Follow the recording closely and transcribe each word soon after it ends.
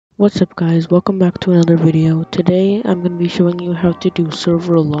What's up guys, welcome back to another video. Today I'm going to be showing you how to do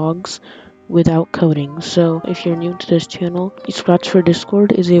server logs without coding. So if you're new to this channel, Scratch for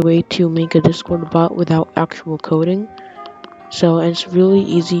Discord is a way to make a Discord bot without actual coding. So it's really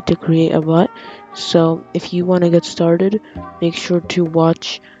easy to create a bot. So if you want to get started, make sure to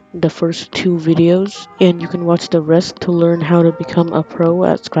watch the first two videos and you can watch the rest to learn how to become a pro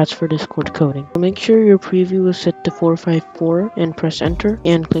at Scratch for Discord coding. So make sure your preview is set to 454 and press enter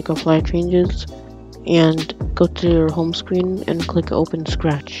and click apply changes and go to your home screen and click open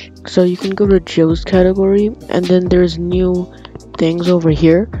Scratch. So you can go to Joe's category and then there's new things over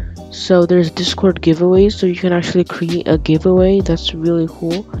here. So there's Discord giveaways, so you can actually create a giveaway. That's really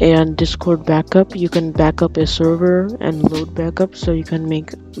cool. And Discord backup, you can back up a server and load backup, so you can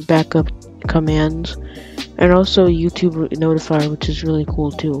make backup commands. And also YouTube notifier, which is really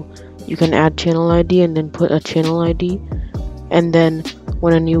cool too. You can add channel ID and then put a channel ID, and then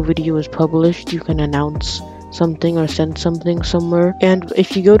when a new video is published, you can announce something or send something somewhere. And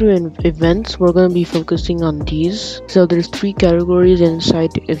if you go to events, we're going to be focusing on these. So there's 3 categories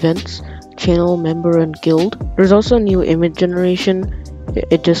inside events: channel, member, and guild. There's also new image generation.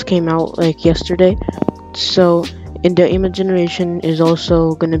 It just came out like yesterday. So in the image generation is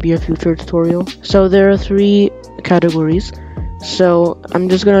also going to be a future tutorial. So there are 3 categories. So I'm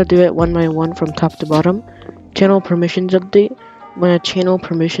just going to do it one by one from top to bottom. Channel permissions update. When a channel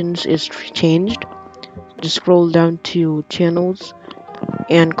permissions is changed, just scroll down to channels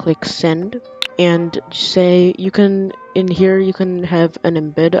and click send, and say you can in here you can have an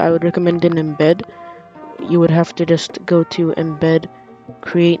embed. I would recommend an embed. You would have to just go to embed,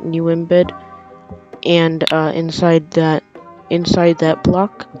 create new embed, and inside that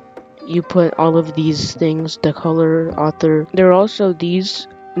block you put all of these things: the color, author. There are also these: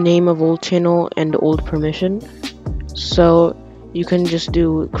 name of old channel and old permission. So you can just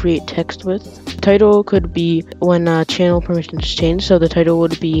do create text with. Title could be when channel permissions change, so the title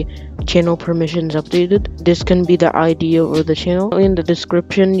would be channel permissions updated. This can be the ID or the channel. In the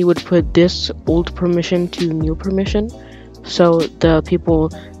description you would put this old permission to new permission, so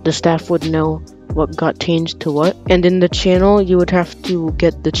the staff would know what got changed to what. And in the channel you would have to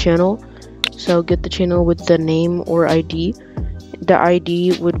get the channel, so get the channel with the name or ID. The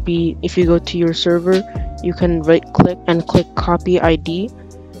ID would be, if you go to your server, you can right click and click copy ID,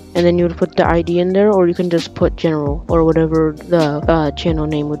 and then you would put the ID in there, or you can just put general or whatever the channel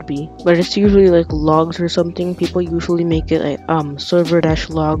name would be. But it's usually like logs or something. People usually make it like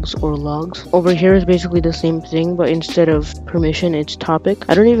server-logs or logs. Over here is basically the same thing, but instead of permission it's topic.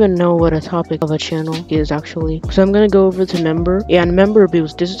 I don't even know what a topic of a channel is actually. So I'm gonna go over to member and member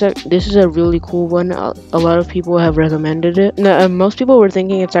boost. This is a really cool one. A lot of people have recommended it. Now, most people were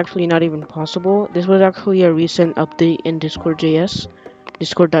thinking it's actually not even possible. This was actually a recent update in Discord.js.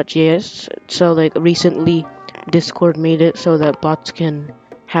 So like recently Discord made it so that bots can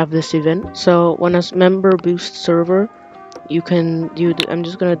have this event. So when a member boosts server, you can do I'm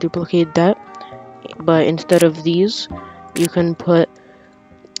just gonna duplicate that, but instead of these you can put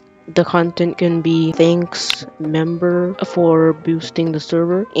the content can be thanks member for boosting the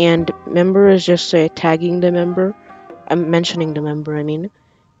server, and member is just tagging the member. I'm mentioning the member, I mean,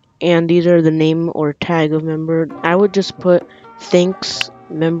 and these are the name or tag of member. I would just put thanks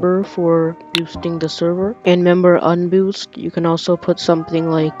member for boosting the server. And member unboost, you can also put something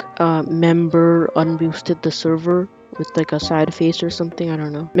like member unboosted the server with like a side face or something, I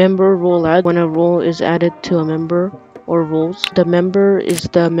don't know. Member role add, when a role is added to a member or roles, the member is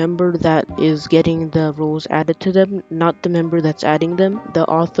the member that is getting the roles added to them, not the member that's adding them. The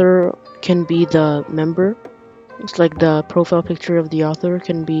author can be the member. It's like the profile picture of the author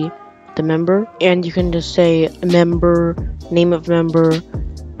can be the member, and you can just say member, name of member,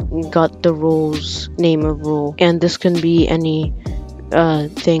 got the roles, name of role, and this can be any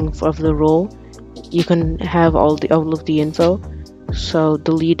thing of the role. You can have all of the info. So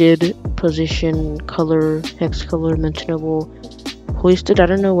deleted, position, color, hex color, mentionable, hoisted. I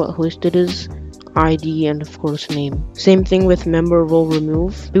don't know what hoisted is. ID, and of course name. Same thing with member role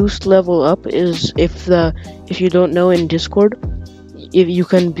remove. Boost level up is if you don't know, in Discord, if you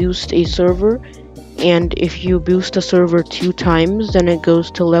can boost a server, and if you boost a server 2 times then it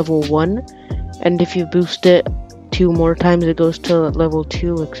goes to level 1, and if you boost it 2 more times it goes to level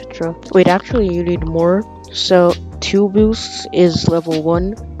 2, etc. Wait, actually you need more. So 2 boosts is level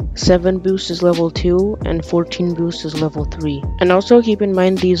 1, 7 boosts is level 2, and 14 boosts is level 3. And also keep in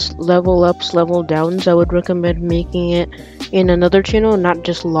mind these level ups, level downs, I would recommend making it in another channel, not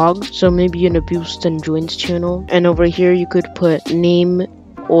just logs. So maybe in a boost and joins channel. And over here you could put name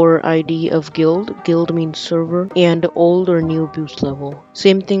or ID of guild. Guild means server, and old or new boost level.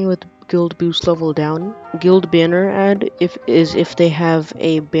 Same thing with guild boost level down. Guild banner add if they have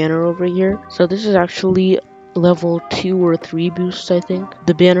a banner over here. So this is actually level 2 or 3 boosts, I think.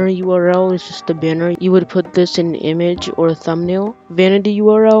 The banner URL is just the banner. You would put this in image or thumbnail. Vanity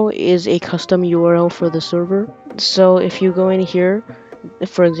URL is a custom URL for the server. So if you go in here,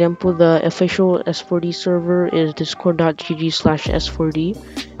 for example, the official S4D server is discord.gg/S4D,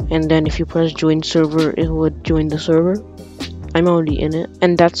 and then if you press join server, it would join the server. I'm already in it,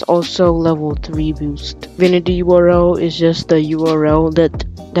 and that's also level 3 boost. Vanity URL is just the URL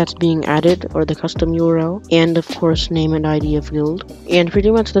that's being added, or the custom URL, and of course name and ID of guild. And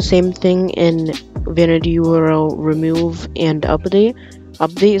pretty much the same thing in Vanity URL remove and update.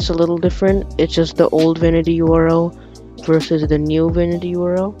 Update is a little different. It's just the old Vanity URL versus the new Vanity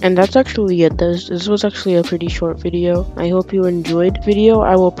URL. And that's actually it. This was actually a pretty short video. I hope you enjoyed the video.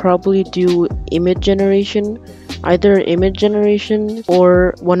 I will probably do image generation, either image generation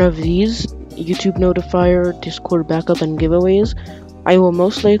or one of these, YouTube notifier, Discord backup, and giveaways. I will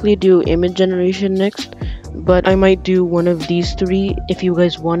most likely do image generation next, but I might do one of these 3 if you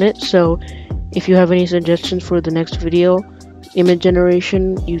guys want it. So if you have any suggestions for the next video, image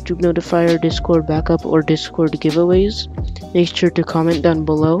generation, YouTube notifier, Discord backup, or Discord giveaways, make sure to comment down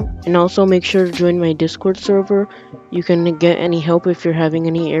below. And also make sure to join my Discord server. You can get any help if you're having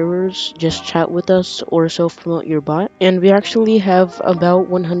any errors. Just chat with us or self-promote your bot. And we actually have about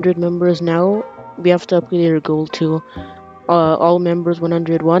 100 members now. We have to upgrade our goal to all members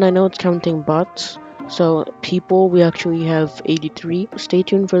 101. I know it's counting bots. So people, we actually have 83. Stay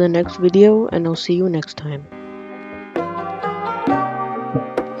tuned for the next video, and I'll see you next time.